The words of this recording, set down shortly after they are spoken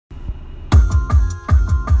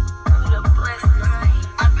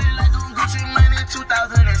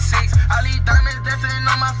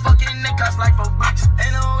and it costs like 4 bucks.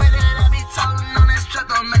 Ain't no way that I be talking on that strap,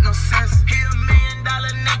 don't make no sense. He $1 million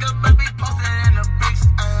nigga, but be posted in the bricks.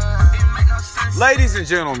 It make no sense. Ladies and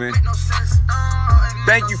gentlemen,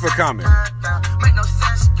 thank you for coming.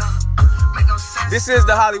 This is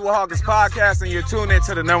the Hollywood Hawkins Podcast, and you're tuned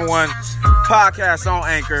into the #1 podcast on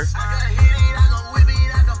Anchor.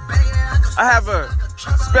 I have a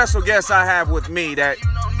special guest I have with me that,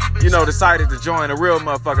 decided to join a real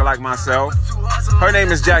motherfucker like myself. Her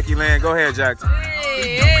name is Jackie Lynn. Go ahead, Jackie.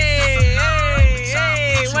 Hey,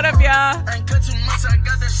 what up, y'all?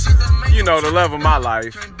 You know, the love of my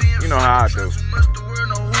life. You know how I do.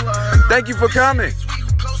 Thank you for coming.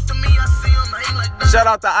 Shout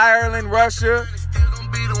out to Ireland, Russia,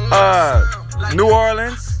 New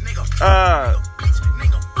Orleans,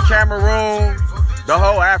 Cameroon, the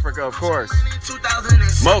whole Africa, of course.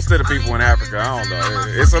 Most of the people in Africa, I don't know.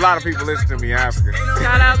 It's a lot of people listening to me in Africa.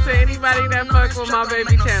 Shout out to anybody that fuck with my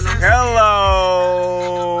baby channel. Hello.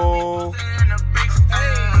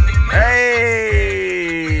 Hey.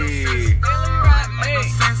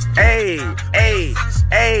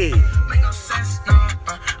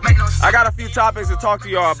 I got a few topics to talk to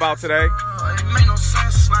y'all about today.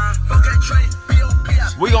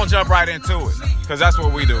 We gonna jump right into it, because that's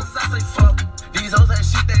what we do.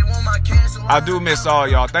 I do miss all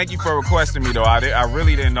y'all. Thank you for requesting me, though. I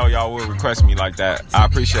really didn't know y'all would request me like that. I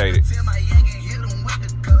appreciate it.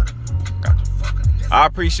 I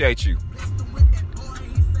appreciate you.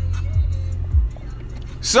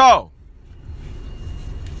 So,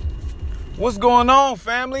 what's going on,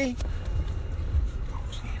 family?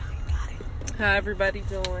 How everybody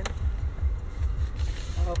doing?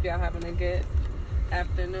 I hope y'all having a good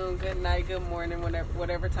afternoon, good night, good morning,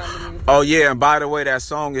 whatever time it is. Oh, yeah, and by the way, that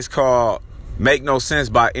song is called Make No Sense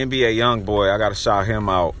by NBA Youngboy. I gotta shout him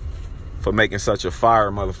out for making such a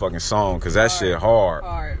fire motherfucking song, because that shit hard.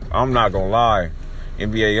 I'm not gonna lie.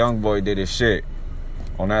 NBA Youngboy did his shit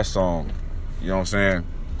on that song. You know what I'm saying?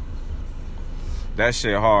 That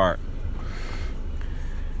shit hard.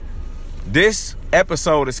 This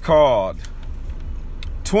episode is called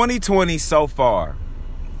 2020 So Far.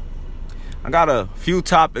 I got a few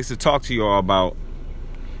topics to talk to y'all about,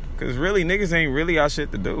 because really, niggas ain't really got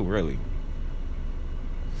shit to do, really.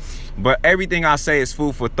 But everything I say is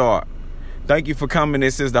food for thought. Thank you for coming.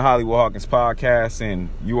 This is the Hollywood Hawkins Podcast, and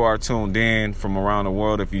you are tuned in from around the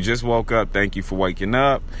world. If you just woke up, thank you for waking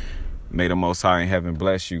up. May the Most High in heaven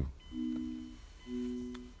bless you.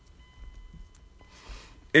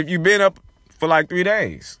 If you've been up for like 3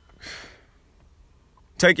 days,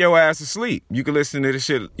 take your ass to sleep. You can listen to this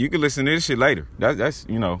shit. You can listen to this shit later. That's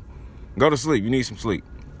go to sleep. You need some sleep.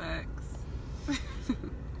 Facts.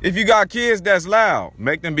 If you got kids that's loud,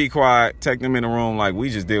 make them be quiet. Take them in the room like we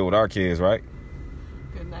just did with our kids, right?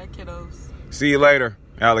 Good night, kiddos. See you later,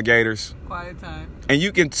 alligators. Quiet time. And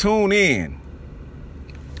you can tune in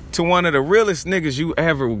to one of the realest niggas you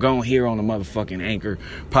ever gonna hear on the motherfucking Anchor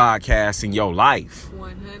podcast in your life.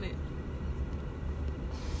 100.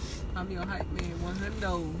 I'm your hype man. 100.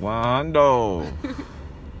 Wando.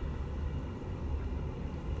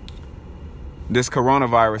 This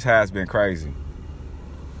coronavirus has been crazy.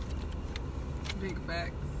 Big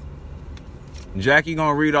facts. Jackie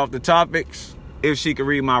gonna read off the topics if she could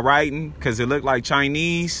read my writing, because it looked like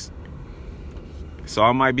Chinese. So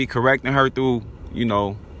I might be correcting her through,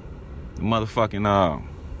 the motherfucking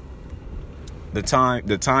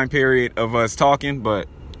the time period of us talking. But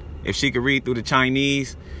if she could read through the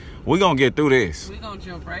Chinese, we're gonna get through this. We're gonna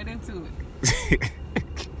jump right into it.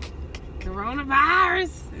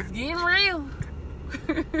 Coronavirus is getting real.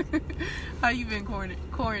 How you been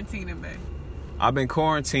quarantining, babe? I've been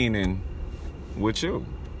quarantining with you.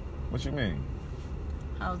 What you mean?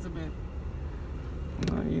 How's it been?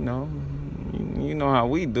 You know how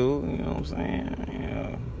we do. You know what I'm saying?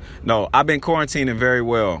 Yeah. No, I've been quarantining very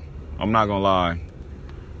well. I'm not gonna lie.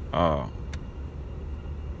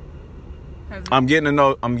 I'm getting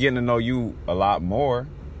to know you a lot more.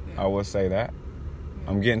 Yeah. I would say that. Yeah.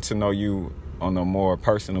 I'm getting to know you on a more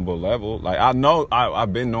personable level. Like, I know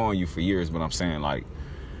I've been knowing you for years, but I'm saying, like,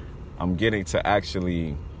 I'm getting to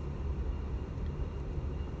actually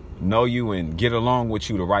know you and get along with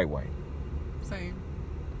you the right way. Same.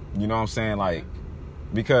 You know what I'm saying? Like,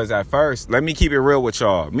 because at first, let me keep it real with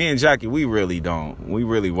y'all. Me and Jackie, we really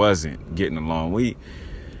wasn't getting along. We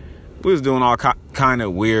was doing all kind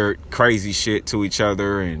of weird, crazy shit to each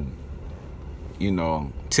other, and,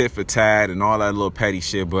 tit for tat and all that little petty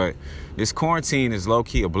shit. But this quarantine is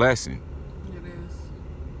low-key a blessing. It is.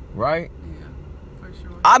 Right? Yeah, for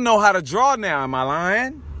sure. I know how to draw now. Am I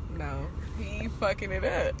lying? No. He fucking it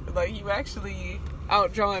up. Like, you actually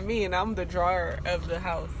outdrawing me, and I'm the drawer of the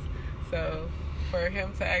house. So for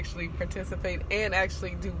him to actually participate and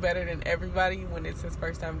actually do better than everybody when it's his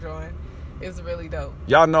first time drawing is really dope.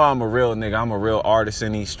 Y'all know I'm a real nigga. I'm a real artist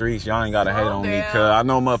in these streets. Y'all ain't gotta hate on me, cuz I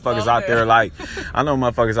know motherfuckers out there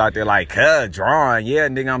like, cuz drawing. Yeah,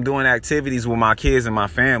 nigga, I'm doing activities with my kids and my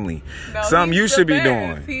family. No, Something you should be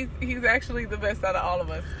best. doing. He's actually the best out of all of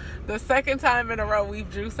us. The second time in a row we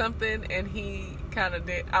drew something and he kind of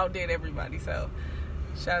outdid everybody. So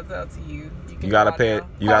shouts out to you. You gotta pay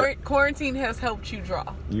it. Quarantine has helped you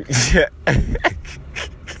draw. Yeah.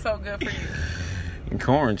 So good for you.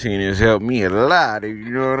 Quarantine has helped me a lot, if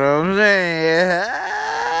you know what I'm saying.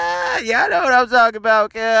 Y'all know what I'm talking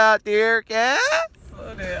about, out there, cuz.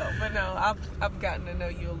 Slow down. But no, I've gotten to know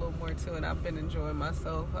you a little more too, and I've been enjoying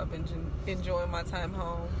myself. I've been enjoying my time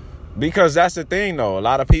home. Because that's the thing, though. A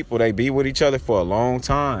lot of people, they be with each other for a long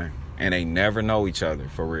time, and they never know each other,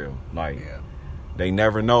 for real. Like, Yeah. they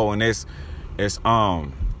never know, and it's excuse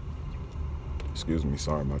me,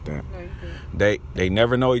 sorry about that. No, you good. They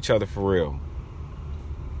never know each other for real.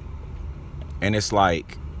 And it's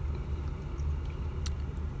like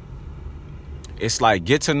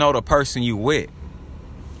get to know the person you with.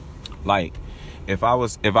 Like, if I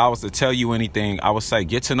was to tell you anything, I would say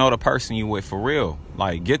get to know the person you with for real.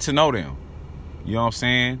 Like, get to know them. You know what I'm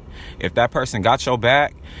saying? If that person got your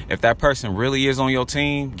back, if that person really is on your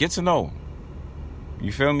team, get to know them.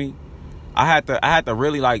 You feel me? I had to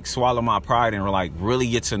really like swallow my pride and like really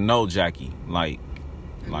get to know Jackie. Like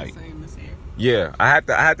Same as here. yeah, I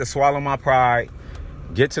had to swallow my pride,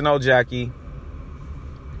 get to know Jackie,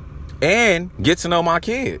 and get to know my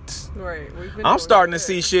kids. Right. I'm starting to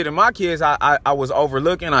see shit in my kids I was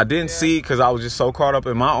overlooking. I didn't see because I was just so caught up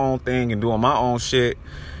in my own thing and doing my own shit.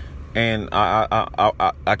 And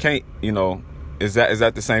I can't, you know. Is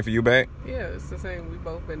that the same for you, babe? Yeah, it's the same. We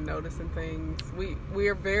both been noticing things. We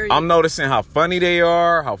are very. I'm noticing how funny they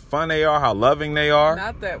are, how fun they are, how loving they are.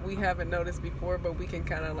 Not that we haven't noticed before, but we can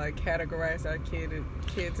kind of like categorize our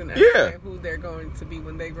kids and Yeah. who they're going to be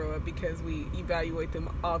when they grow up because we evaluate them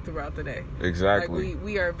all throughout the day. Exactly. Like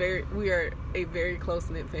we are a very close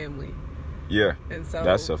knit family. Yeah. And so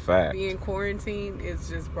that's a fact. Being quarantined is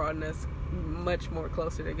just brought us much more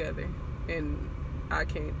closer together, and I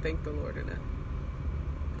can't thank the Lord enough.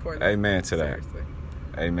 For that. Amen to that. Seriously.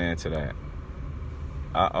 Amen to that.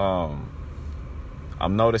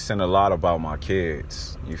 I'm noticing a lot about my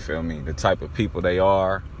kids. You feel me? The type of people they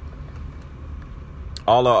are.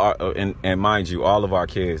 All of our, and mind you, all of our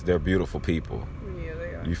kids, they're beautiful people. Yeah,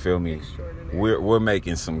 they are. You feel me? Extraordinary. We're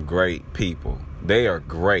making some great people. They are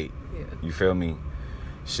great. Yeah. You feel me?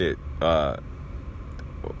 Shit. How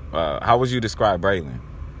would you describe Braylon?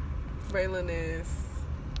 Braylon is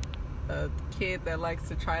a kid that likes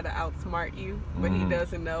to try to outsmart you, but he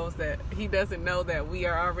doesn't know that we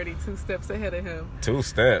are already 2 steps ahead of him. 2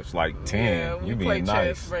 steps, like 10. Yeah, we you play being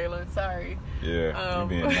nice. chess, Braylon. Sorry. Yeah, you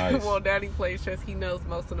being nice. Well, Daddy plays chess. He knows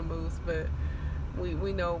most of the moves, but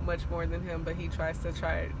we know much more than him. But he tries to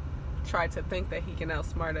try to think that he can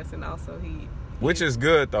outsmart us, and also which is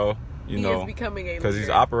good though. You he know, is becoming a leader. because he's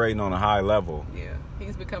operating on a high level. Yeah,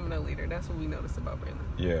 he's becoming a leader. That's what we noticed about Braylon.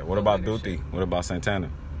 Yeah. What about Duty? What about Santana?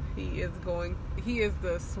 He is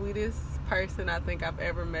the sweetest person I think I've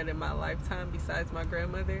ever met in my lifetime besides my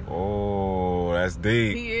grandmother. Oh, that's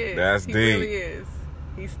deep. He is. That's he deep. He really is.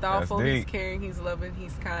 He's thoughtful, That's he's deep. caring, he's loving,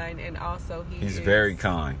 he's kind, and also He's very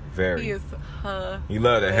kind. Very. He is He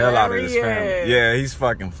love the hell out of his family. hilarious. Yeah, he's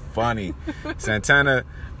fucking funny. Santana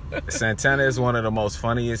is one of the most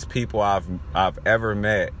funniest people I've ever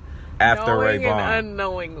met after Knowing Rayvon. and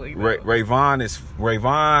unknowingly. though.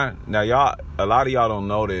 Rayvon. Now y'all, a lot of y'all don't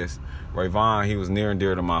know this. Rayvon, he was near and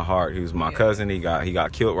dear to my heart. He was my cousin. He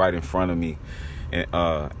got killed right in front of me,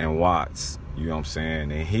 in Watts. You know what I'm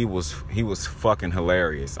saying? And he was fucking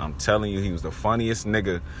hilarious. I'm telling you, he was the funniest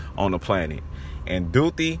nigga on the planet. And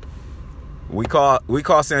Duty, we call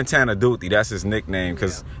Santana Duty. That's his nickname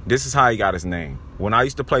because this is how he got his name. When I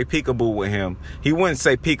used to play peekaboo with him, he wouldn't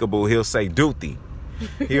say peekaboo. He'll say Duty.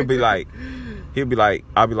 I'll be like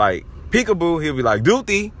peekaboo. He'll be like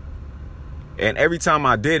Duty. And every time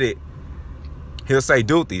I did it, he'll say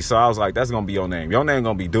Duty. So I was like, that's gonna be your name. Your name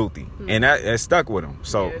gonna be Duty. And that stuck with him.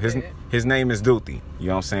 So his name is Duty. You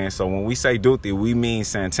know what I'm saying? So when we say Duty, we mean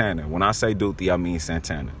Santana. When I say Duty, I mean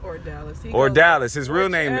Santana. Or Dallas. Or Dallas. His real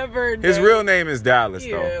name is Dallas, though.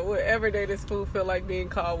 Yeah, whatever day this fool feel like being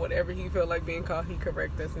called, whatever he feel like being called, he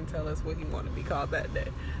correct us and tell us what he want to be called that day.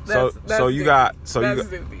 You got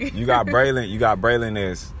Braylon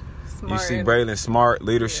is Smart you see and- Braylon smart,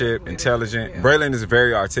 leadership, intelligent. yeah. Braylon is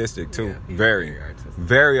very artistic too. Yeah, he's very artistic.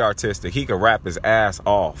 very artistic. He could rap his ass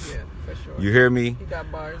off. Yeah, for sure. You hear me? He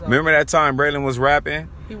got bars. Remember that time Braylon was rapping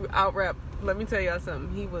He out-rapped. Let me tell y'all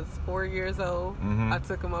something. He was 4 years old. Mhm. I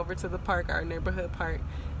took him over to the park, our neighborhood park.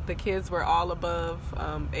 The kids were all above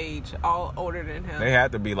age, all older than him. They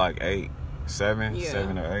had to be like 7 Yeah.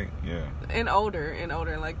 or 8. Yeah. And older,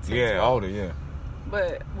 like 10, Yeah, 12. older, yeah.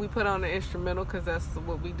 But we put on the instrumental because that's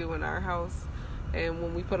what we do in our house. And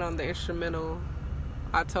when we put on the instrumental,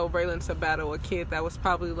 I told Braylon to battle a kid that was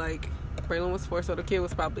probably like, Braylon was 4, so the kid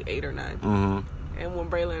was probably 8 or 9. Mm-hmm. And when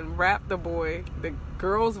Braylon rapped the boy, the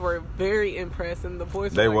girls were very impressed, and the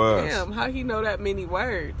boys They were like, was. damn, how he know that many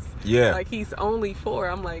words? Yeah. Like, he's only 4.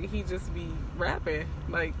 I'm like, he just be rapping.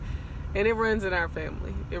 Like, and it runs in our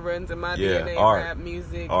family. It runs in my DNA, art. rap,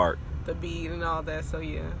 music, Art. the beat, and all that. So,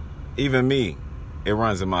 yeah. Even me, it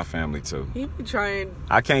runs in my family too. He be trying.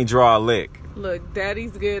 I can't draw a lick. Look,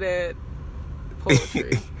 Daddy's good at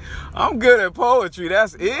poetry. I'm good at poetry.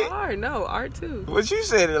 That's it. Art, no, art too. But you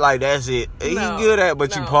said it like that's it. He's No, good at,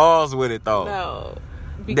 but you no. pause with it though. No.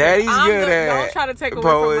 Because Daddy's I'm good at Don't try to take away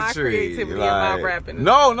poetry. from my creativity and my rapping.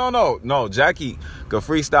 No. Jackie could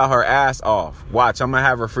freestyle her ass off. Watch, I'm gonna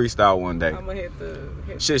have her freestyle one day. I'm gonna hit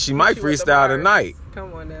Shit, she hit might you with the freestyle bars. tonight.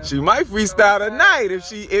 Come on now. She might freestyle tonight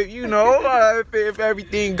if you know if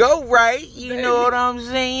everything go right. You know what I'm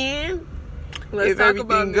saying? Let's if talk everything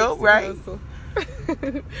about go Nipsey right. Hussle.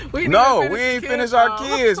 No, we ain't finished our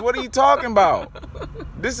kids. What are you talking about?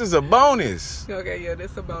 This is a bonus. Okay, yeah,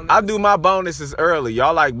 this is a bonus. I do my bonuses early.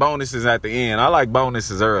 Y'all like bonuses at the end. I like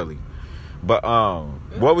bonuses early. But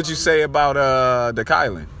what would you say about the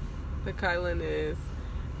Kylan? The Kylan is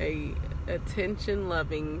a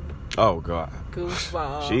attention-loving Oh God.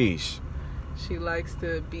 goofball. Sheesh. She likes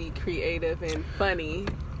to be creative and funny.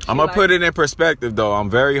 I'm gonna put it in perspective though. I'm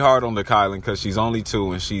very hard on the Kylan because she's only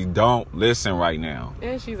 2 and she don't listen right now.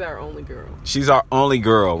 And she's our only girl. She's our only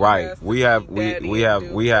girl, right? Yes, We have daddy we have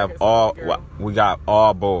and we dude have for his all only girl. we got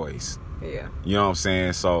all boys. Yeah. You know what I'm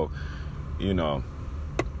saying? So, you know.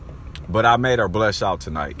 But I made her blush out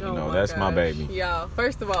tonight. You Oh know, that's my gosh. baby. Y'all,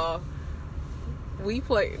 first of all, we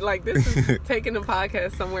play like this is taking the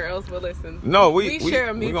podcast somewhere else, but listen. No, we share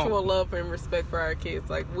a we mutual gon- love and respect for our kids.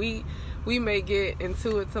 Like we may get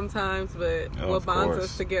into it sometimes, but Oh, what of bonds course.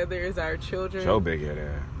 us together is our children. Show big head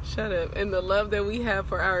ass. Shut up. And the love that we have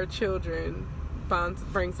for our children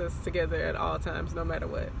brings us together at all times, no matter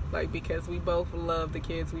what. Like, because we both love the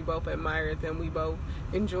kids, we both admire them, we both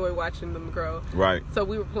enjoy watching them grow. Right. So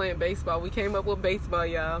we were playing baseball. We came up with baseball,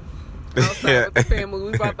 y'all. Outside with the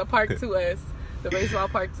family. We bought the park to us. The baseball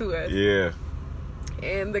park to us. Yeah.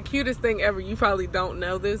 And the cutest thing ever, you probably don't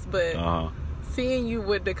know this, but Uh-huh. seeing you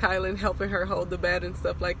with the Kylan helping her hold the bat and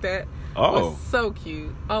stuff like that Oh. was so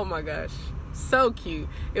cute. Oh my gosh. So cute.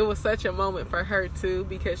 It was such a moment for her too,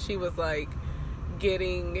 because she was like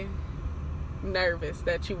getting nervous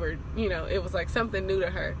that you were, you know, it was like something new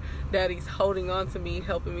to her. Daddy's holding on to me,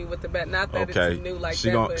 helping me with the bat. Not that Okay. it's new like she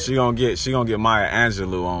that, gon' but she gonna get Maya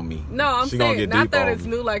Angelou on me. no, I'm she gonna saying get not deep that on it's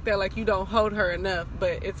me. new like that, like you don't hold her enough,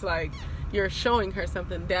 but it's like you're showing her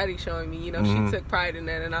something. Daddy's showing me, you know, Mhm. she took pride in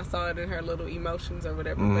that, and I saw it in her little emotions or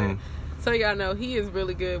whatever. Mhm. But so y'all know he is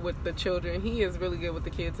really good with the children. He is really good with the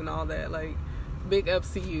kids and all that. Like, big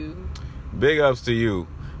ups to you. Big ups to you.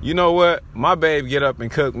 You know what? My babe get up and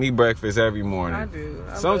cook me breakfast every morning. I do.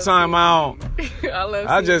 Sometime I don't. I love.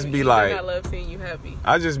 I seeing just you be eat, like- and I love seeing you happy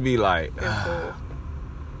I just be like, and full.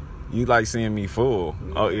 you like seeing me full.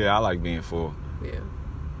 Oh yeah, I like being full Yeah.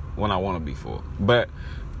 when I want to be full. But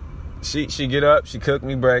she get up, she cook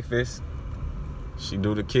me breakfast. She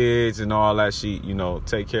do the kids and all that. She, you know,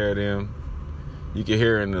 take care of them. You can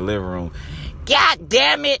hear her in the living room. God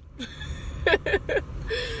damn it!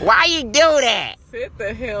 Why you do that? Sit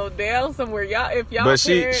the hell down somewhere, y'all. If y'all, But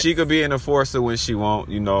parents, she could be an enforcer when she won't.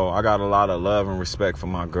 You know, I got a lot of love and respect for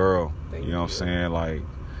my girl. Thank You know what I'm you. saying? Like,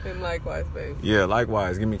 and likewise, babe. yeah,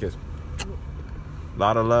 likewise. Give me a kiss. A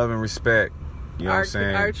lot of love and respect. You know what I'm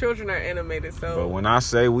saying? Our children are animated, so But when I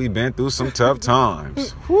say we've been through some tough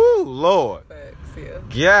times, whoo, Lord, facts, yeah.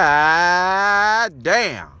 God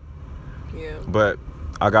damn. Yeah. But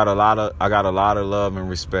I got a lot of love and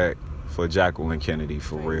respect for Jacqueline Kennedy,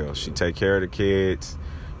 for Thank real. you. She take care of the kids.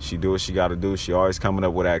 She do what she got to do. She always coming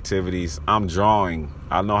up with activities. I'm drawing.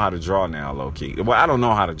 I know how to draw now, low key. Well, I don't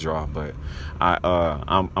know how to draw, but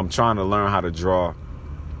I'm trying to learn how to draw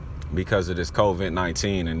because of this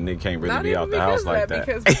COVID-19, and Nick can't really Not be even out the because house of like that,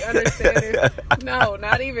 that. because we understand it. No,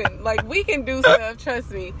 not even. Like, we can do stuff,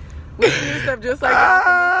 trust me. We can do stuff just like y'all can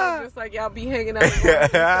do stuff, just like y'all be hanging out. And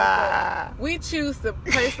stuff. We choose to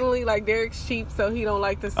personally, like, Derek's cheap, so he don't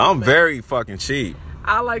like to. I'm very fucking cheap.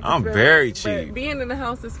 I like. To I'm spend very money, but cheap. Being in the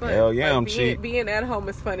house is fun. Hell yeah, Like, I'm being, cheap. Being at home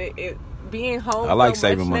is fun. Being home I like so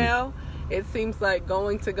saving much money. now it seems like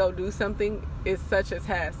going to go do something is such a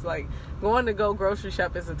task. Like, going to go grocery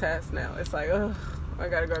shop is a task now. It's like, ugh, I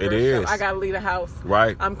gotta go grocery shop. I gotta leave the house.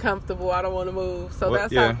 Right. I'm comfortable. I don't want to move. So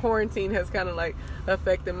that's how quarantine has kind of like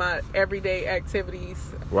affected my everyday activities.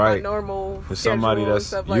 Right. My normal For somebody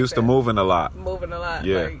that's like used to moving a lot.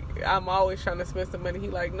 Yeah. Like, I'm always trying to spend some money. He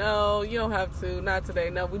like, no, you don't have to. Not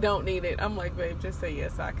today. No, we don't need it. I'm like, babe, just say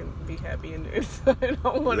yes. I can be happy in this. I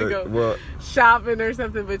don't want to go shopping or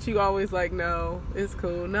something. But you always like, no, it's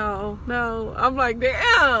cool. No. I'm like,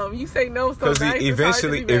 damn, you say no so nice.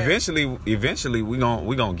 Eventually, we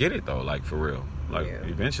gonna get it though. Like, for real. Like,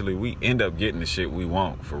 eventually we end up getting the shit we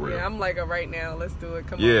want, for real. Yeah, I'm like, right now, let's do it.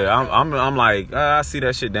 Come on. Yeah, I'm like, I see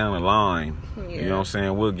that shit down the line. Yeah. You know what I'm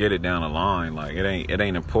saying? We'll get it down the line. Like, it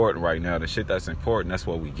ain't important right now. The shit that's important, that's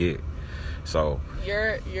what we get. So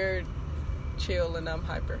you're chill and I'm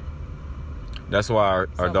hyper. That's why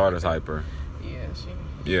our daughter's hyper. Yeah, she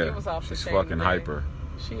was off the chain. She's fucking today. hyper.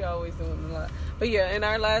 She always doing a lot. But yeah, and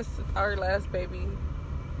our last baby.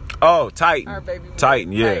 Oh, Titan. Our baby boy,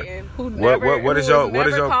 Titan, yeah. Titan, what is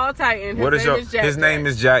your called Titan? His name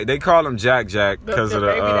is Jack. They call him Jack because of the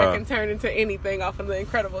baby that can turn into anything off of The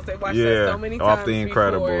Incredibles. They watched that so many times. Off The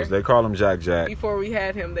Incredibles. They call him Jack. Before we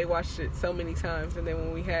had him, they watched it so many times, and then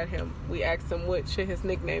when we had him, we asked him what should his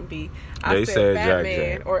nickname be. They said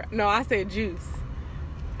Batman, Jack. or no, I said Juice.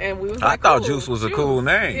 And we was I like, thought Juice was a cool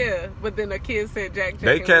name. Yeah, but then the kids said Jack.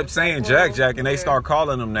 They kept saying Jack, and they start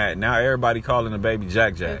calling him that. Now everybody calling the baby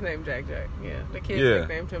Jack. His name Jack. Yeah, the kids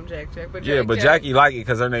nicknamed him Jack. But Jackie like it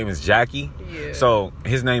because her name is Jackie. Yeah. So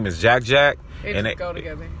his name is Jack, and they go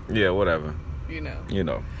together. Yeah, whatever. You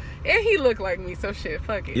know. And he looked like me, so shit,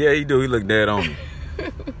 fuck it. Yeah, he do. He look dead on me.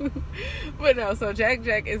 But no, so Jack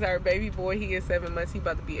is our baby boy. He is 7 months. He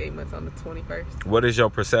about to be 8 months on the 21st. What is your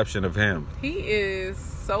perception of him? He is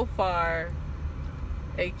so far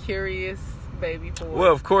a curious baby boy.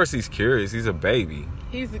 Well, of course he's curious. He's a baby.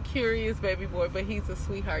 He's a curious baby boy, but he's a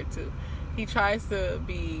sweetheart too. He tries to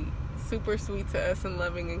be super sweet to us and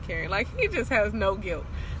loving and caring. Like, he just has no guilt.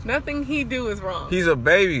 Nothing he do is wrong. He's a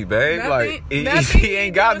baby, babe. He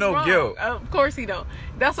ain't got no wrong. guilt. Of course he don't.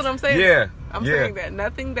 That's what I'm saying. Yeah. I'm saying that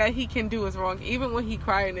nothing that he can do is wrong. Even when he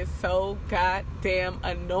crying is so goddamn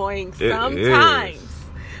annoying sometimes.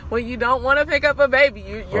 When you don't want to pick up a baby,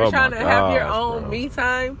 you're trying to have your own me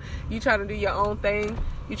time. You trying to do your own thing.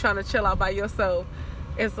 You trying to chill out by yourself.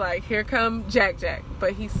 It's like, here come Jack.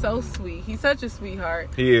 But he's so sweet. He's such a sweetheart.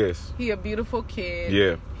 He is. He a beautiful kid.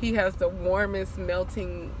 Yeah. He has the warmest,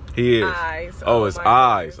 melting eyes. Oh, his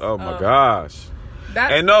eyes. Oh, my gosh.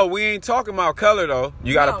 And no, we ain't talking about color though.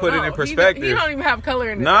 You got to put it in perspective. He don't even have color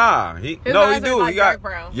in his eyes. He do. He got dark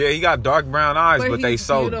brown. Yeah, he got dark brown eyes, but they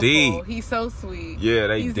so beautiful. Deep. He's so sweet.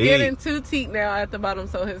 Yeah, he's deep. Getting 2 teeth now at the bottom.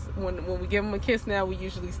 So when we give him a kiss now, we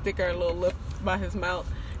usually stick our little lip by his mouth,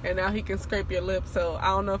 and now he can scrape your lip. So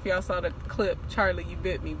I don't know if y'all saw the clip, Charlie, you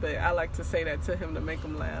bit me, but I like to say that to him to make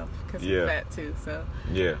him laugh because he's fat too. So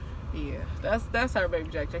yeah. Yeah, that's our baby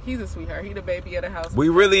Jack. He's a sweetheart. He the baby of the house. We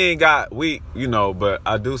really ain't got but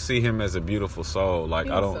I do see him as a beautiful soul. Like,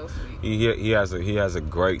 he's so sweet. He has a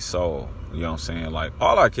great soul. You know what I'm saying? Like,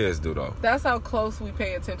 all our kids do though. That's how close we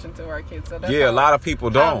pay attention to our kids. So that's a lot of people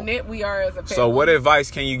don't. How knit we are as a family. So what advice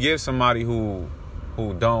can you give somebody who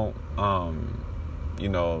don't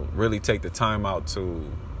really take the time out to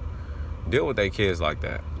deal with their kids like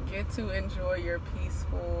that? Get to enjoy your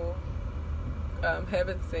peaceful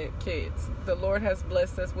heaven sent kids. The Lord has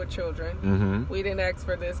blessed us with children. Mm-hmm. We didn't ask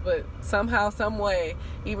for this, but somehow, some way,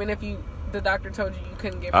 even if the doctor told you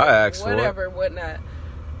couldn't get whatnot,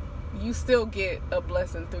 you still get a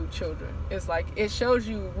blessing through children. It's like, it shows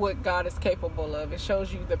you what God is capable of. It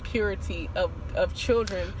shows you the purity of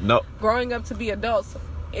children. No. Growing up to be adults,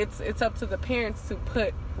 it's up to the parents to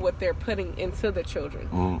put what they're putting into the children.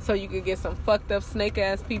 Mm. So you can get some fucked up snake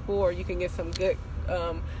ass people, or you can get some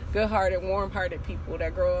good-hearted, warm-hearted people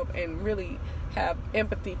that grow up and really have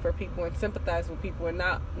empathy for people and sympathize with people, and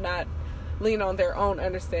not lean on their own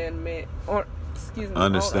understanding. Own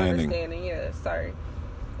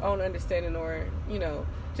understanding, or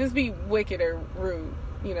just be wicked or rude.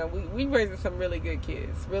 We raising some really good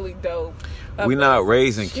kids, really dope. We not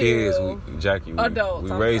raising kids, Jackie. Adults.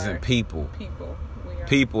 We raising people.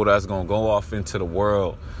 People that's gonna go off into the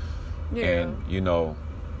world, and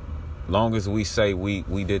long as we say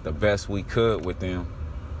we did the best we could with them,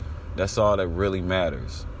 that's all that really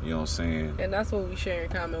matters. You know what I'm saying? And that's what we share in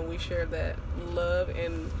common. We share that love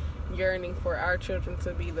and yearning for our children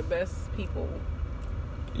to be the best people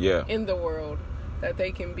in the world that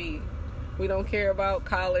they can be. We don't care about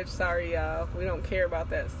college, sorry y'all. We don't care about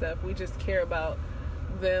that stuff. We just care about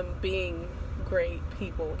them being great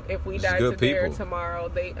people. If we die good today or people. tomorrow,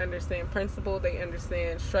 they understand principle, they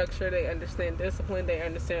understand structure, they understand discipline, they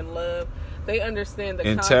understand love, they understand the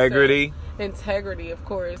Integrity. concept. Integrity, of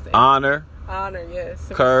course. Honor, Honor, yes.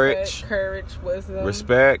 Courage. Courage, wisdom.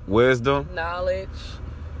 respect, wisdom. Knowledge.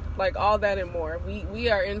 Like all that and more. We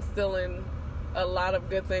are instilling a lot of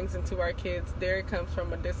good things into our kids. Derek comes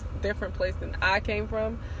from a different place than I came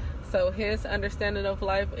from. So his understanding of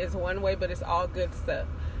life is one way, but it's all good stuff.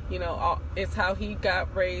 You know, it's how he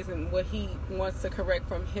got raised and what he wants to correct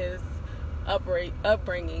from his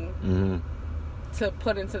upbringing Mm-hmm. to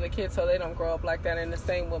put into the kids so they don't grow up like that. And the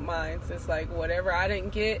same with mine. It's like whatever I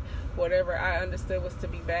didn't get, whatever I understood was to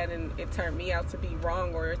be bad and it turned me out to be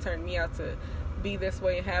wrong, or it turned me out to be this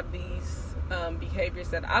way and have these behaviors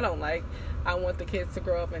that I don't like. I want the kids to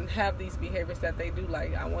grow up and have these behaviors that they do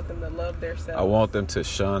like. I want them to love themselves. I want them to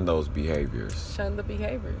shun those behaviors. Shun the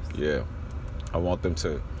behaviors. Yeah. I want them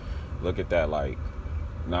to look at that like,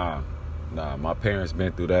 nah, my parents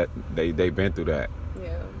been through that. They been through that.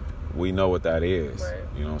 Yeah. We know what that is. Right.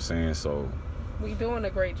 You know what I'm saying? So We doing a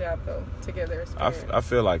great job though together as parents. I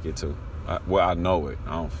feel like it too. I know it.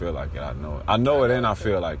 I don't feel like it. I know it. I know it and I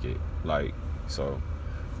feel like it. Like, so,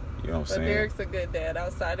 you know what I'm But saying? Derek's a good dad.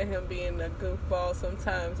 Outside of him being a goofball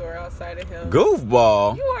sometimes, or outside of him,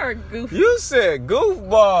 Goofball? you are goofy. You said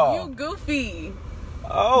goofball. You goofy.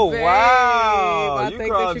 Oh, Babe, wow. I You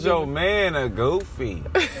think called that your man a goofy.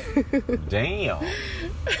 Damn.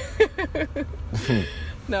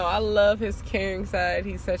 No, I love his caring side.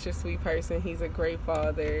 He's such a sweet person. He's a great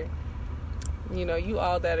father. You know, you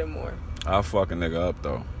all that and more. I'll fuck a nigga up,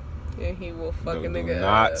 though. And he will fucking Do nigga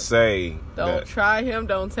not up. say Don't that. try him.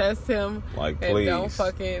 Don't test him. Like, And please. don't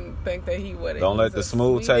fucking think that he wouldn't. Don't let He's the the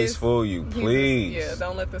smooth taste sweetest- fool you. Please. Yeah,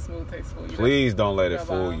 don't let the smooth taste fool you. Please don't let it That's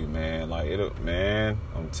fool about- you, man. Like, man,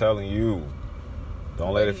 I'm telling you.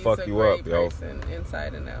 Don't let But it he's fuck a you great up, yo. person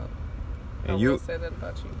inside and out. And I you- will say that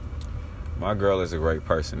about you. My girl is a great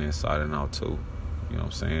person inside and out, too. You know what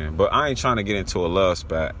I'm saying? But I ain't trying to get into a love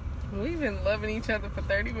spat. We've been loving each other for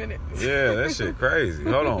 30 minutes. Yeah, that shit crazy.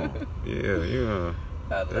 Hold on. Yeah,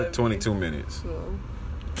 I love that's 22 minutes.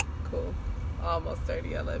 Cool. Almost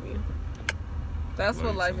 30. I love you. That's Love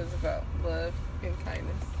what you life too. is about. Love and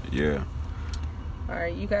kindness. Yeah. All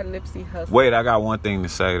right, you got Nipsey Hussle. Wait, I got one thing to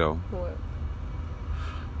say, though. What?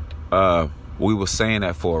 We were saying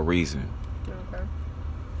that for a reason. Okay.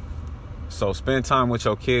 So spend time with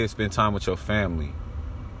your kids, spend time with your family.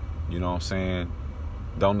 You know what I'm saying?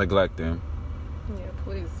 Don't neglect them. Yeah,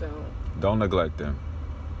 please don't. Don't neglect them.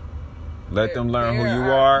 Let They're- them learn who they're you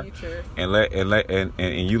our are, future.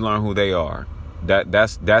 and you learn who they are.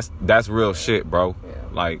 That's real shit, bro. Yeah.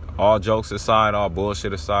 Like, all jokes aside, all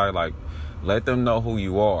bullshit aside, like, let them know who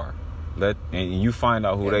you are. And you find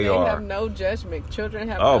out who And they are. have no judgment. Children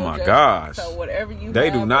have Oh no my judgment. gosh. So whatever you They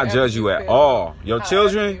have, do not whatever judge you at feel, all. Your however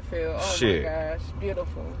children, you feel. Oh shit. my gosh.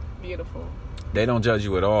 Beautiful. Beautiful. They don't judge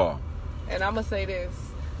you at all. And I'm gonna say this: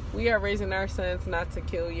 we are raising our sons not to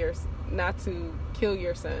kill your sons, not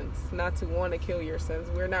to want to kill your sons.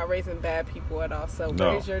 We're not raising bad people at all. So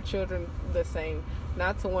No. raise your children the same.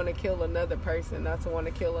 Not to want to kill another person, not to want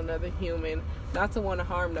to kill another human, not to want to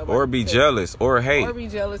harm nobody. Or be jealous, or hate, Or be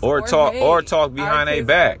jealous, or talk, hate. or talk behind Our their kids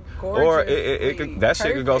back, are or gorgeously that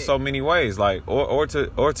shit could go so perfect. many ways. Like, or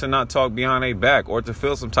to not talk behind their back, or to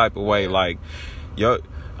feel some type of way. Like, yo,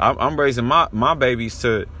 I'm raising my babies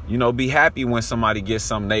to, you know, be happy when somebody gets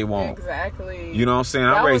something they want. Exactly. You know what I'm saying?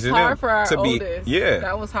 I'm That was raising hard them for our to be, oldest. yeah.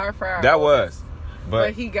 That was hard for our That oldest. was,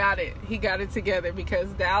 But he got it. He got it together because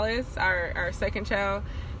Dallas, our second child,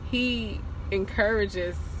 he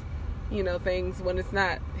encourages, you know, things when it's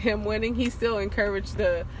not him winning. He still encouraged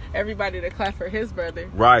everybody to clap for his brother.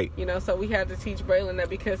 right. You know, so we had to teach Braylon that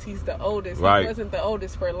because he's the oldest. Right. He wasn't the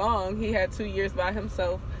oldest for long. He had 2 years by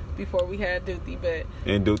himself before we had Duthie, but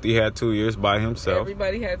And Duthie had 2 years by himself,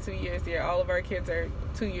 everybody had 2 years there. All of our kids are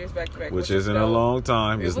 2 years back to back, which is isn't a dope. long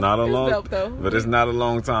time. It It's was- not a it's long, dope, though. but it's not a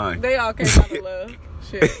long time. They all came out of love.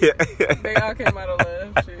 Shit. They all came out of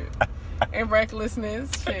love. Shit. And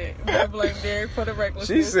recklessness. Shit. I blame Derek for the recklessness.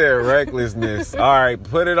 She said recklessness. All right,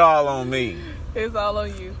 put it all on me. It's all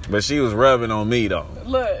on you. But she was rubbing on me, though.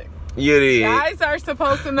 Look, You did. guys are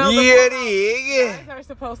supposed to know the You pullout. did. Guys are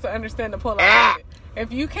supposed to understand the pullout. Ah. of it.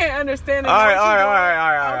 If you can't understand it, All right, know all what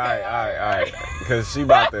right, you're all doing. right. Okay, Because she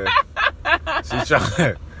about to, she's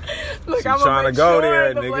trying. Look, She's I'm trying to make go sure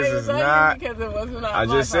there, the niggas blame is on you not- because it wasn't I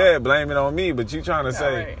my just fault. said blame it on me, but you trying to All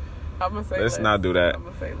say, right. I'm gonna say let's less. not do that. I'm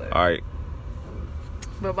gonna say less. All right.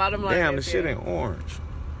 But bottom line Damn, the is, shit yeah, ain't orange.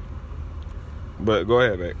 But go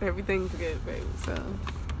ahead, babe. everything's good, baby. So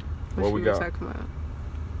What we you were got? talking about?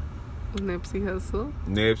 Nipsey Hussle.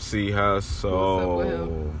 Nipsey What's up with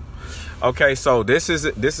Hussle. him? Okay, so this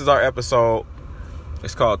is our episode.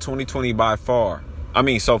 It's called 2020 by far. I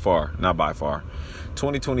mean, so far, not by far.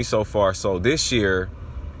 2020 so far. So this year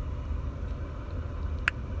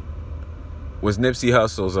was Nipsey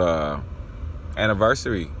Hussle's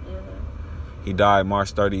anniversary. He died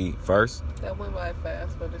March 31st. That went by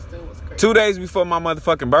fast, but it still was crazy. 2 days before my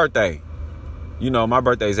motherfucking birthday. You know, my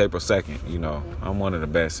birthday is April 2nd. You know, I'm one of the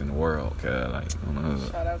best in the world. Shout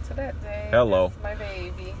out to that day. Hello. That's my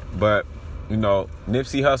baby. But, you know,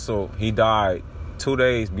 Nipsey Hussle, he died 2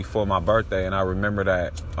 days before my birthday. And I remember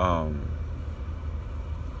that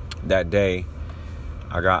day,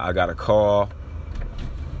 I got a call.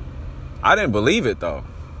 I didn't believe it though.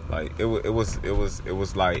 Like it was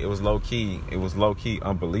low key. It was low key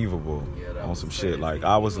unbelievable on some shit. Like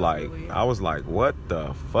I was like, what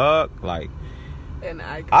the fuck? Like, And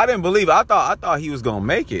I didn't believe it. I thought he was gonna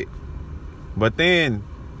make it. But then,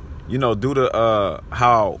 you know, due to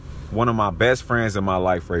how one of my best friends in my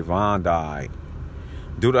life, Rayvon, died.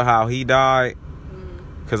 Due to how he died,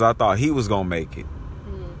 because I thought he was gonna make it.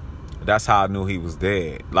 That's how I knew he was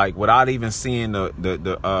dead. Like without even seeing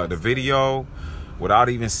the video, without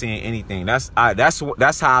even seeing anything. That's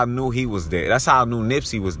how I knew he was dead. That's how I knew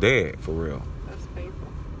Nipsey was dead for real. That's painful.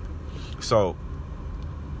 So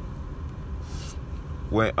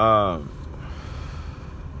when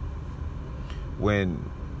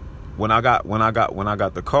I got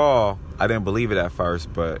the call, I didn't believe it at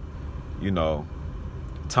first, but you know,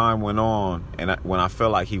 time went on, and when I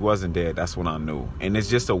felt like he wasn't dead, that's when I knew. And it's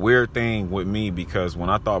just a weird thing with me because when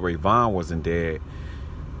I thought Rayvon wasn't dead,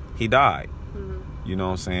 he died. You know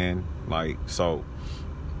what I'm saying? Like, so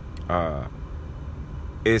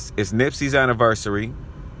it's Nipsey's anniversary.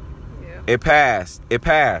 Yeah. It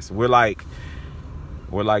passed. We're like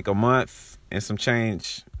a month and some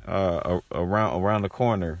change around the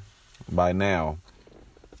corner by now.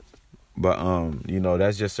 But you know,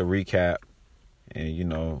 that's just a recap. And, you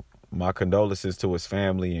know, my condolences to his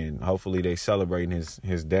family, and hopefully they celebrating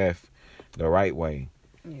his death the right way.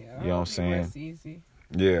 Yeah. You know what I'm saying? Rest easy.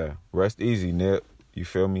 Yeah. Rest easy, Nip. You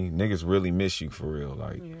feel me? Niggas really miss you for real.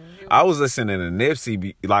 Like, Yeah, I was listening to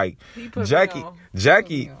Nipsey like He put me Jackie on.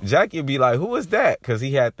 Jackie would be like, who is that? Because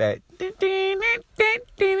he had that.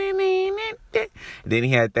 Then he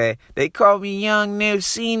had that. They call me Young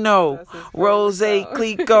Nipsino, That's his favorite Rose song.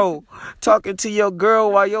 Clico, talking to your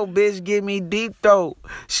girl while your bitch give me deep throat,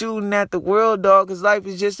 shooting at the world, dog, cause life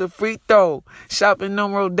is just a free throw, shopping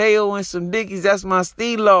on Rodeo and some Dickies, that's my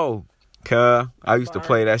stilo. Cuh, I used to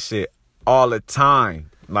play that shit all the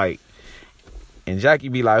time, like, and Jackie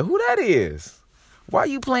be like, who that is? Why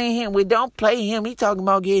you playing him? We don't play him. He talking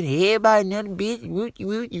about getting hit by another bitch. Wooty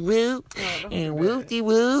wooty woo. And wooty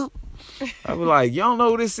woo. I was like, y'all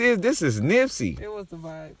know who this is? This is Nipsey. It was the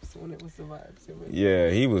vibes when it was the vibes. It was Yeah,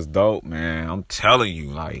 he was dope, man. I'm telling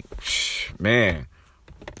you, like, man.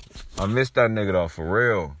 I missed that nigga though, for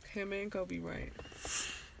real. him and Kobe Bryant.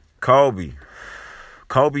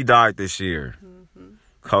 Kobe died this year.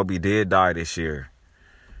 Kobe did die this year.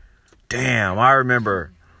 Damn, I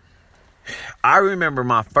remember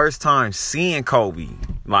my first time seeing Kobe.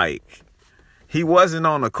 Like, he wasn't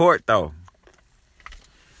on the court though.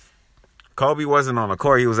 Kobe wasn't on the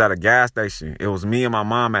court. He was at a gas station. It was me and my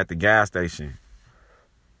mom at the gas station.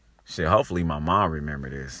 Shit, hopefully my mom remember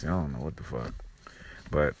this. I don't know what the fuck.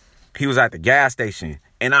 But he was at the gas station,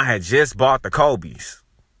 and I had just bought the Kobe's.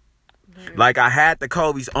 Like, I had the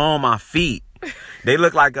Kobe's on my feet. They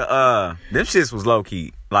look like them shits was low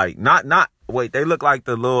key. Like, they look like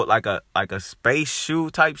the little, like a space shoe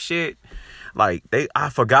type shit. Like, I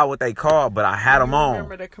forgot what they called, but I had them on.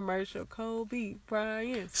 Remember the commercial, Kobe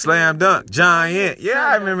Bryant, Slam dunk giant. Yeah,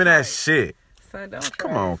 I remember that shit. Son, don't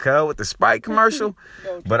Come cry. on, cuz, with the Sprite commercial.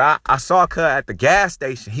 But I saw cuz at the gas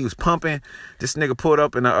station. He was pumping. This nigga pulled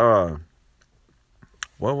up in a,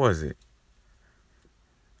 what was it?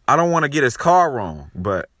 I don't want to get his car wrong,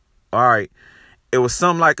 but all right. It was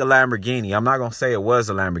something like a Lamborghini. I'm not going to say it was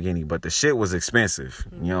a Lamborghini, but the shit was expensive.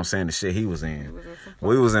 You know what I'm saying? The shit he was in.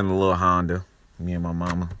 We was in a little Honda, me and my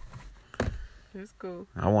mama. It's cool.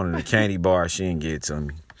 I wanted a candy bar. She didn't get it to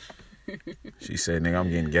me. She said, nigga, I'm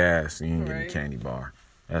getting gas. You ain't getting a candy bar.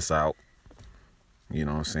 That's out. You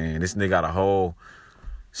know what I'm saying? This nigga got a whole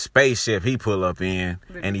spaceship he pull up in,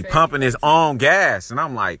 and he pumping his own gas. And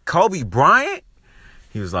I'm like, Kobe Bryant?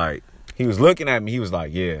 He was looking at me. He was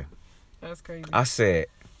like, yeah. That's crazy. I said,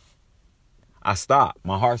 I stopped.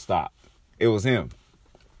 My heart stopped. It was him.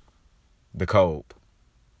 The Kobe.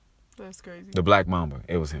 That's crazy. The Black Mamba.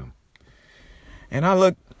 It was him. And I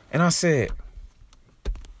looked and I said,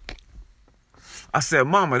 I said,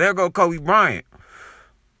 Mama, there go Kobe Bryant.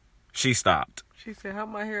 She stopped. She said, how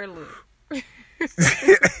my hair look?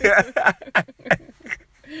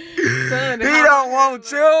 Son, He don't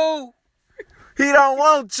want you. He don't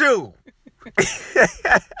want you.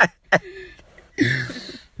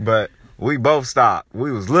 But we both stopped.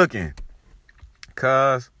 We was looking.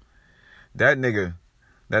 Cause that nigga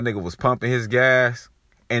was pumping his gas.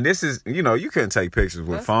 And this is, you couldn't take pictures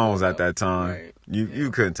with phones at that time. Right.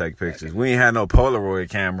 You couldn't take pictures. We ain't had no Polaroid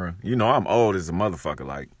camera. I'm old as a motherfucker.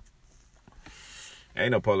 Like,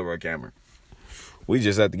 ain't no Polaroid camera. We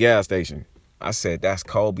just at the gas station. I said, that's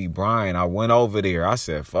Kobe Bryant. I went over there. I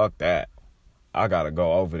said, fuck that. I gotta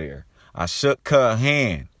go over there. I shook her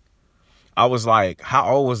hand. I was like, how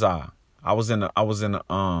old was I? I was in the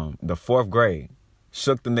 4th grade.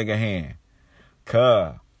 Shook the nigga hand.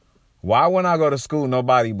 Why when I go to school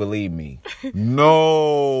nobody believed me?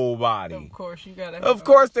 Nobody. Of course you gotta. Of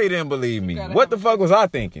course they didn't believe me. What the fuck was I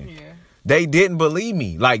thinking? Yeah. They didn't believe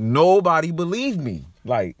me. Like nobody believed me.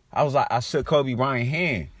 Like I shook Kobe Bryant's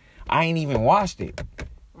hand. I ain't even washed it.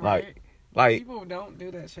 Right. Like people don't do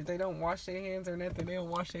that shit. They don't wash their hands or nothing. They don't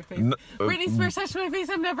wash their face. Britney Spears touched my face.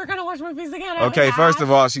 I'm never gonna wash my face again. Okay, first of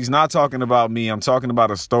all, she's not talking about me. I'm talking about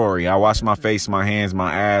a story. I wash my face, my hands,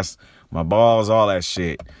 my ass, my balls, all that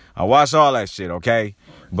shit. I wash all that shit, okay?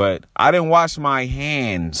 But I didn't wash my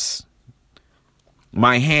hands.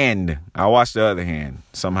 My hand. I washed the other hand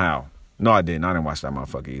somehow. No, I didn't. I didn't wash that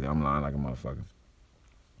motherfucker either. I'm lying like a motherfucker.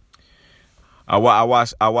 I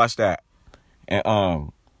watched that. And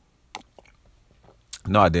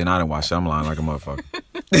no, I didn't. I didn't watch that. I'm lying like a motherfucker.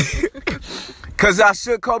 Cause I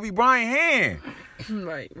shook Kobe Bryant's hand.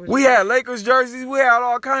 Right. We had Lakers jerseys. We had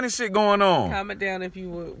all kind of shit going on. Comment down if you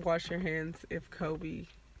would wash your hands if Kobe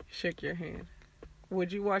shook your hand.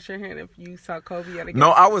 Would you wash your hand if you saw Kobe at a game? No,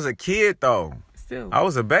 I was a kid though. Still. I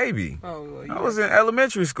was a baby. Oh, well, I was in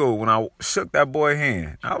elementary school when I shook that boy's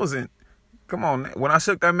hand. Come on, when I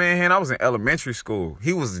shook that man's hand, I was in elementary school.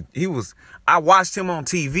 I watched him on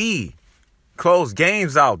TV, close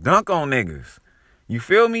games out, dunk on niggas. You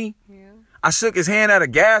feel me? Yeah. I shook his hand at a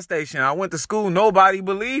gas station. I went to school. Nobody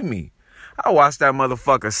believed me. I watched that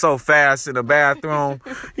motherfucker so fast in the bathroom,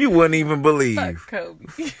 you wouldn't even believe. Fuck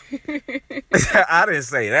Kobe. I didn't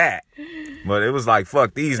say that. But it was like,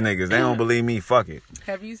 fuck these niggas. They don't believe me. Fuck it.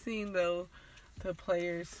 Have you seen, though, the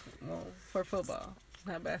players for football,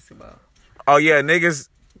 not basketball? Oh, yeah, niggas.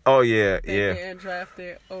 Oh, yeah, They're getting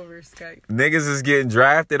drafted over Skype. Niggas is getting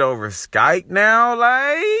drafted over Skype now,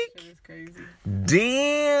 like. It is crazy.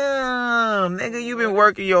 Damn, nigga, you been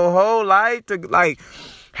working your whole life to, like,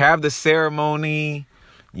 have the ceremony,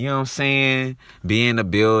 you know what I'm saying? Be in the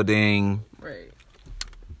building. Right.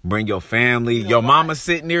 Bring your family. Your mama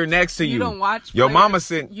sitting there next to you. You don't watch your players. mama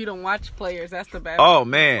sitting. You don't watch players. That's the bad Oh, part.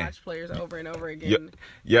 man. You watch players over and over again.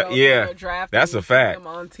 Yeah. Draft That's a fact. them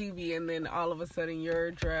on TV, and then all of a sudden your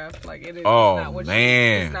draft, like it is. Oh, it's not what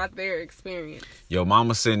man. It's not their experience. Your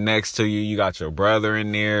mama sitting next to you. You got your brother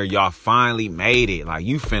in there. Y'all finally made it. Like,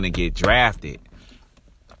 you finna get drafted.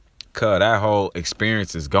 Cuz that whole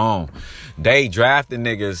experience is gone. They drafting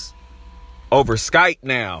niggas over Skype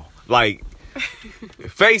now. Like,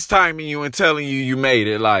 FaceTiming you and telling you made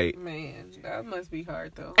it. Like, Man, that must be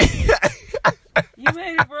hard though. You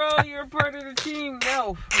made it, bro. You're a part of the team.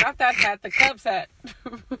 No, not that hat. The Cubs hat.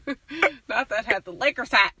 Not that hat. The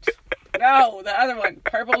Lakers hat. No, the other one.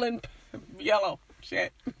 Purple and yellow.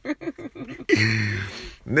 Shit.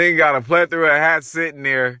 nigga got a plethora of hats sitting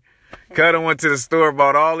there. Cut and went to the store,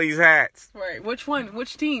 bought all these hats. Right. Which one?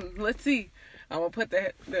 Which team? Let's see. I'm gonna put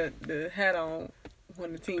the hat on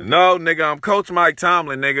when the team. No, nigga, I'm Coach Mike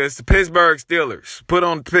Tomlin, nigga. It's the Pittsburgh Steelers. Put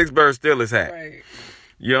on the Pittsburgh Steelers hat. Right.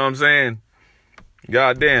 You know what I'm saying?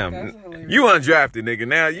 Goddamn. You undrafted, nigga.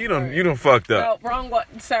 Now you done fucked up. No, wrong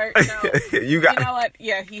one. Sorry. No. You got. You know what?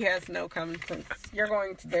 Yeah, he has no common sense. You're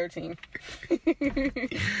going to their team.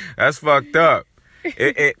 That's fucked up.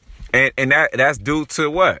 And that's due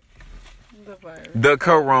to what? The virus. The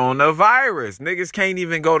coronavirus. Niggas can't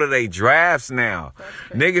even go to their drafts now.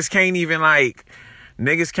 Niggas can't even,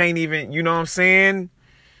 you know what I'm saying?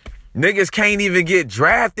 Niggas can't even get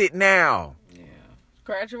drafted now. Yeah.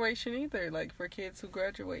 Graduation either. Like for kids who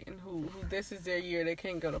graduate and who this is their year, they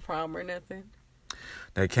can't go to prom or nothing.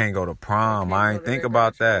 They can't go to prom. Can't I go ain't to think their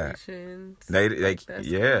about that. graduations. They Like, that's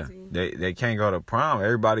yeah. crazy. They can't go to prom.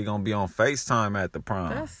 Everybody gonna be on FaceTime at the prom.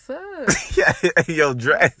 That sucks. Yeah, your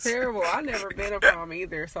dress. That's terrible. I never been to prom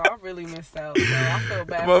either, so I really missed out. So I feel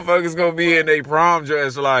bad. Motherfuckers gonna be in their prom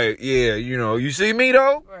dress like, yeah, you know, you see me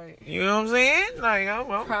though? Right. You know what I'm saying? Like,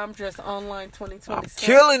 I'm Prom dress online 2027.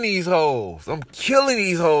 killing these hoes. I'm killing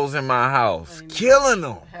these hoes in my house. Killing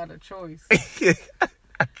them. Had a choice.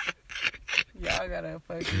 Y'all gotta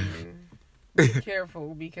fucking be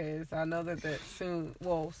careful because I know that soon.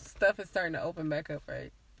 Well, stuff is starting to open back up,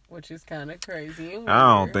 right? Which is kind of crazy. And I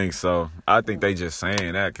don't weird. think so. I think they just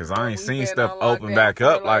saying that because I ain't We've seen been stuff on open lockdown back for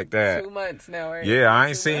up like that. 2 months now, right? Yeah, I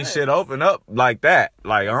ain't 2 seen months. shit open up like that.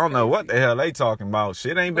 Like, I don't know what crazy. the hell they talking about.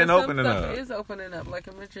 Shit ain't been But opening some stuff up. is opening up. Like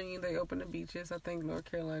in Virginia, they open the beaches. I think North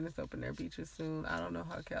Carolina's open their beaches soon. I don't know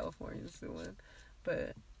how California's doing,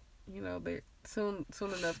 but you know, they soon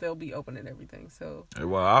enough they'll be opening everything. So,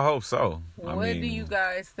 Well, I hope so. what do you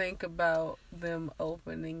guys think about them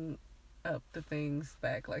opening up the things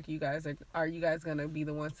back? Like, you guys are you guys gonna be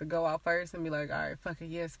the ones to go out first and be like, all right, fuck it,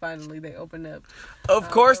 yes, finally they open up? Of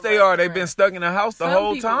course the they are. They've restaurant. been stuck in the house the Some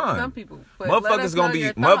whole people, time. Some people, but let us Motherfuckers gonna know be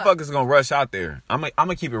your thoughts. motherfuckers gonna rush out there. I'm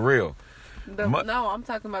gonna keep it real. No, I'm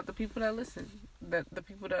talking about the people that listen. The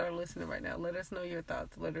people that are listening right now. Let us know your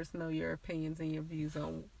thoughts. Let us know your opinions and your views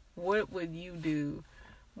on what would you do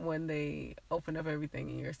when they open up everything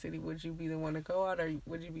in your city. Would you be the one to go out, or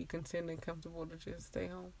would you be content and comfortable to just stay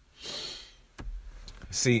home?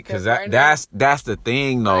 See, because Because right now- that's the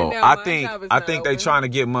thing though. Right now, I my think job is I not think they open. trying to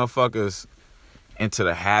get motherfuckers into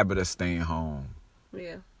the habit of staying home.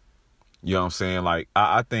 Yeah. You know what I'm saying? Like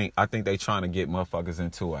I think they trying to get motherfuckers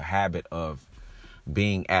into a habit of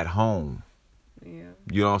being at home. Yeah.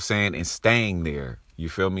 You know what I'm saying? And staying there. You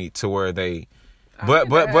feel me? To where they I but get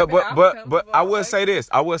that habit. I'm comfortable. I will Like- say this.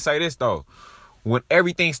 I will say this though. When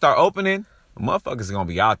everything start opening, motherfuckers gonna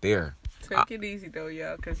be out there. Take it easy though,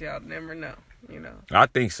 y'all, because y'all never know. You know. I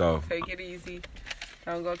think so. Take it easy.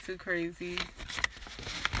 Don't go too crazy.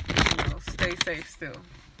 You know, stay safe still.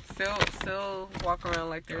 Still walk around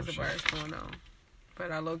like there's a virus going on.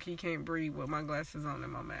 But I low-key can't breathe with my glasses on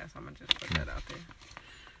and my mask. I'm going to just put that out there.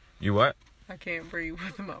 You what? I can't breathe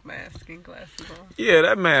with my mask and glasses on. Yeah,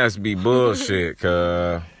 that mask be bullshit,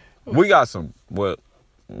 cuz we got some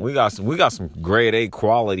grade A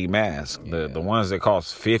quality masks. Yeah. The ones that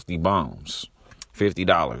cost $50.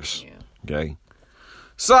 $50. Yeah. Okay.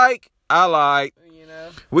 Psych, I lied. You know?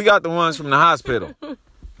 We got the ones from the hospital.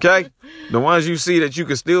 Okay? The ones you see that you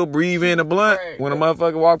can still breathe in the blunt Right. when a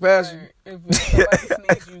motherfucker walk past Right. If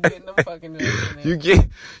somebody sneeze, you getting them fucking drugs in there.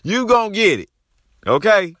 you gonna get it.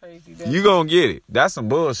 Okay? Crazy You gonna get it. That's some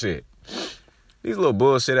bullshit. These little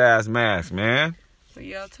bullshit ass masks, man. So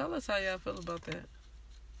y'all tell us how y'all feel about that.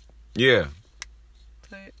 Yeah.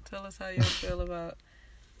 Tell us how y'all feel about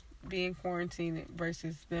being quarantined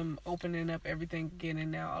versus them opening up everything again,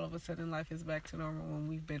 and now all of a sudden life is back to normal when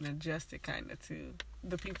we've been adjusted kind of to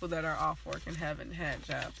the people that are off work and haven't had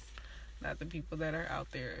jobs, not the people that are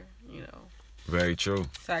out there, you know, Very true.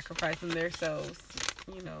 sacrificing themselves,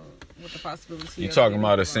 you know, with the possibility You of talking getting about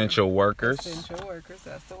corona. essential workers? Essential workers,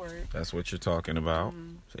 that's the word. That's what you're talking about.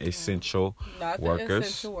 Essential Not the workers.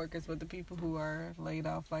 essential workers, but the people who are laid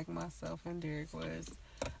off like myself and Derek was.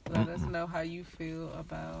 Let us know how you feel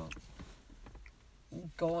about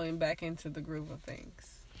going back into the groove of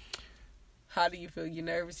things. How do you feel? You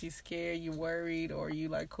nervous? You scared? You worried? Or you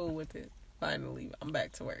like cool with it? Finally, I'm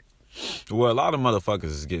back to work. Well, a lot of motherfuckers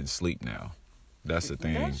is getting sleep now. That's the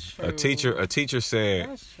thing. That's A true. teacher said,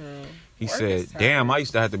 That's true. he Work said, is damn, I tiring.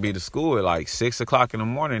 used to have to be to school at like 6 o'clock in the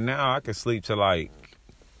morning. Now I can sleep till like,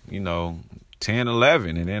 10,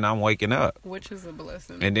 11, and then I'm waking up. Which is a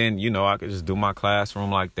blessing. And then, I could just do my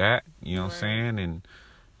classroom like that. You know what I'm Right. saying? And,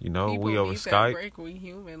 People we over need that Skype. break. We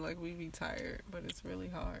human. Like, we be tired, but it's really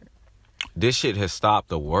hard. This shit has stopped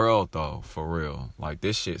the world, though, for real. Like,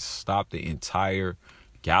 this shit stopped the entire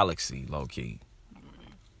galaxy, low-key.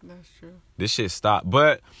 That's true. This shit stopped.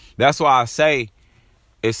 But that's why I say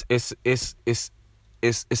it's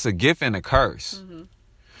a gift and a curse. Mm-hmm.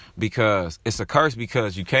 Because it's a curse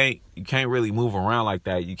because you can't really move around like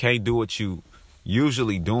that. You can't do what you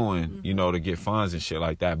usually doing, to get funds and shit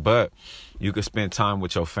like that. But you could spend time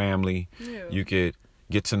with your family. Yeah. You could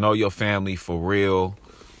get to know your family for real.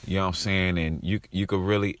 You know what I'm saying? And you could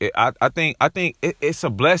really I think it's a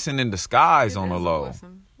blessing in disguise on the It is a low.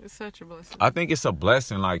 blessing. It's such a blessing. I think it's a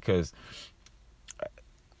blessing, like, cause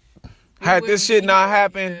We had this wouldn't shit be not here.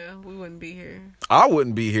 happened, Yeah, we wouldn't be here. I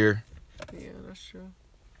wouldn't be here. Yeah, that's true.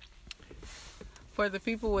 For the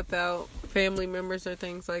people without family members or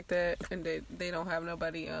things like that, and they don't have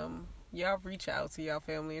nobody y'all reach out to y'all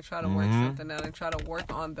family and try to work something out and try to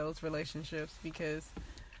work on those relationships, because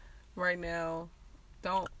right now,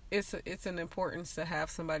 it's an importance to have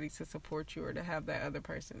somebody to support you or to have that other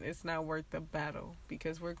person. It's not worth the battle,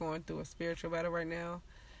 because we're going through a spiritual battle right now,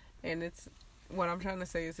 and what I'm trying to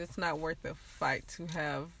say is it's not worth the fight to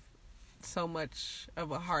have so much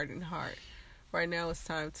of a hardened heart. Right now it's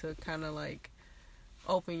time to kind of like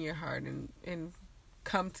open your heart and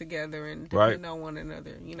come together and depend on one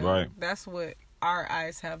another. You know, that's what our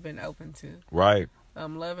eyes have been open to. Right.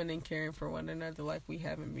 Loving and caring for one another like we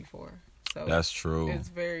haven't before. So that's true.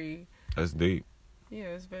 That's deep.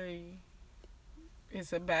 Yeah,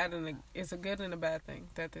 it's a good and a bad thing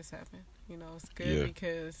that this happened. You know, it's good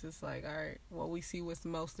because it's like, all right, well, we see what's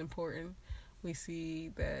most important. We see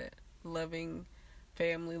that loving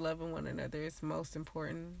family, loving one another is most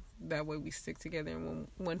important. That way we stick together, and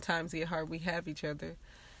when times get hard, we have each other.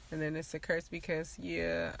 And then it's a curse because,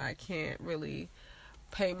 I can't really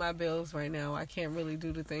pay my bills right now. I can't really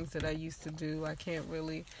do the things that I used to do. I can't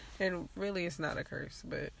really, and really it's not a curse,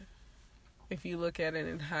 but if you look at it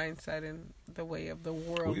in hindsight in the way of the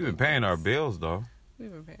world. We've been paying our bills, though.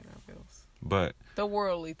 We've been paying our bills. But the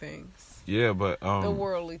worldly things. Yeah, but the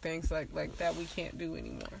worldly things like that we can't do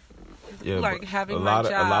anymore. Yeah, like having a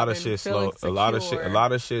lot of shit slowed down. A lot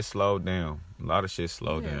of shit slowed down.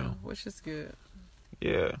 Which is good.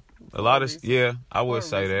 Yeah. I would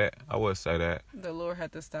say that. The Lord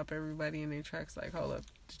had to stop everybody in their tracks like, hold up,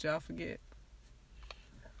 did y'all forget?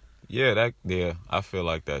 Yeah, I feel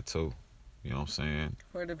like that too. You know what I'm saying?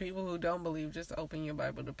 For the people who don't believe, just open your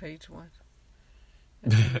Bible to page 1.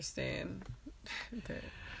 And understand that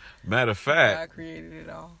matter of fact, God created it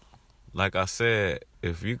all. Like I said,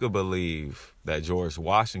 if you could believe that George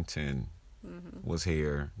Washington was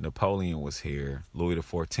here, Napoleon was here, Louis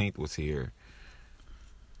XIV was here,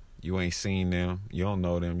 you ain't seen them, you don't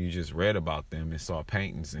know them, you just read about them and saw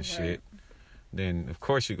paintings and shit, then of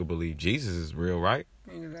course you could believe Jesus is real, right?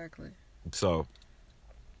 Exactly. So,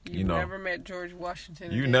 you know, never met George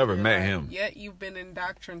Washington. You never met him. Yet you've been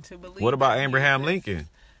indoctrined to believe. What about Abraham Lincoln?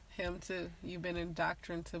 Him too. You've been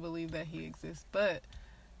indoctrined to believe that he exists. But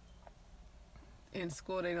in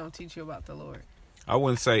school, they don't teach you about the Lord. I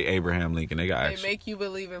wouldn't say Abraham Lincoln. They make you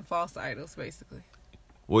believe in false idols, basically.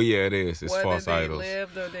 Well, yeah, it is. It's false idols.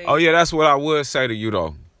 Oh yeah, that's what I would say to you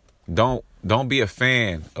though. Don't be a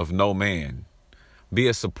fan of no man. Be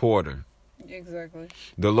a supporter. Exactly.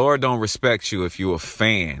 The Lord don't respect you if you're a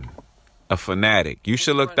fan, a fanatic. You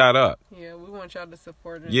should look that up. Yeah, we want y'all to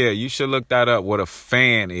support it. Yeah, you should look that up, what a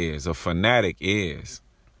fan is, a fanatic is.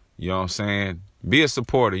 You know what I'm saying? Be a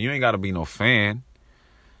supporter. You ain't got to be no fan.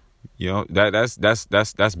 You know,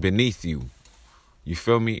 that's beneath you. You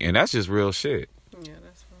feel me? And that's just real shit. Yeah,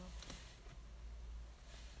 that's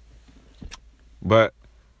real. But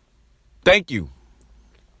thank you.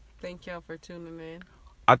 Thank y'all for tuning in.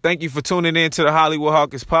 I thank you for tuning in to the Hollywood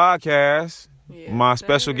Hawkins podcast. Yes, my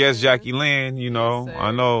special guest, Jackie Lynn. You know,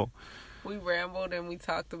 I know. We rambled and we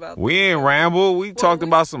talked about. We ain't rambled. We talked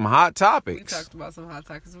about some hot topics. We talked about some hot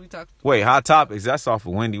topics. Wait, hot topics? That's off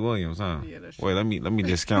of Wendy Williams, huh? Yeah, that's true. Wait, let me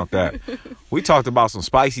discount that. We talked about some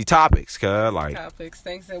spicy topics,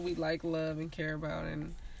 things that we like, love, and care about,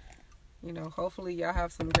 and you know, hopefully y'all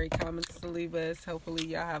have some great comments to leave us. Hopefully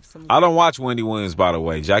y'all have some. I don't watch Wendy Williams, by the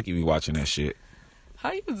way. Jackie be watching that shit.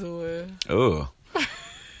 How you doing? Ugh.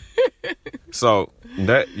 So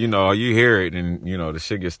that, you know, you hear it and, you know, the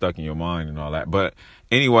shit gets stuck in your mind and all that. But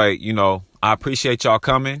anyway, you know, I appreciate y'all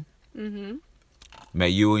coming. May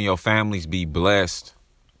you and your families be blessed.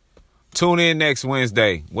 Tune in next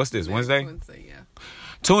Wednesday. What's this, Wednesday? Wednesday, yeah.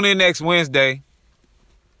 Tune in next Wednesday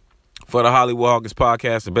for the Hollywood Hawkins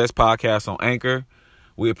podcast, the best podcast on Anchor.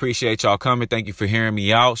 We appreciate y'all coming. Thank you for hearing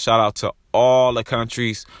me out. Shout out to all the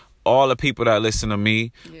countries, all the people that listen to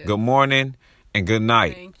me. Yes. Good morning and good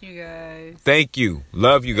night. Thank you, guys. Thank you.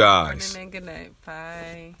 Love you guys. Good morning and good night.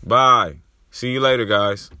 Bye. Bye. See you later,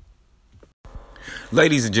 guys.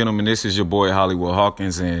 Ladies and gentlemen, this is your boy Hollywood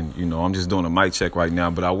Hawkins, and you know I'm just doing a mic check right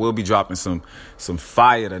now, but I will be dropping some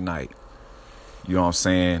fire tonight. You know what I'm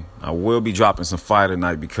saying? I will be dropping some fire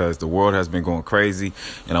tonight because the world has been going crazy,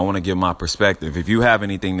 and I want to give my perspective. If you have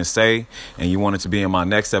anything to say and you want it to be in my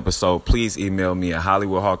next episode, please email me at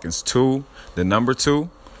HollywoodHawkins2, the number 2,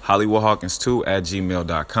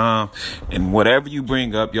 HollywoodHawkins2@gmail.com. And whatever you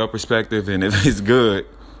bring up, your perspective, and if it's good,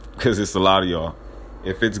 because it's a lot of y'all,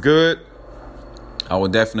 if it's good, I will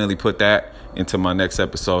definitely put that into my next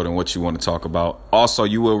episode and what you want to talk about. Also,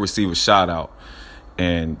 you will receive a shout out.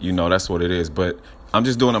 And, you know, that's what it is. But I'm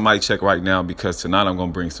just doing a mic check right now because tonight I'm going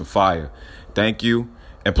to bring some fire. Thank you.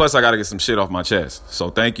 And plus, I got to get some shit off my chest. So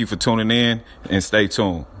thank you for tuning in and stay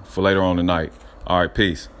tuned. for later on tonight. All right,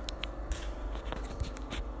 peace.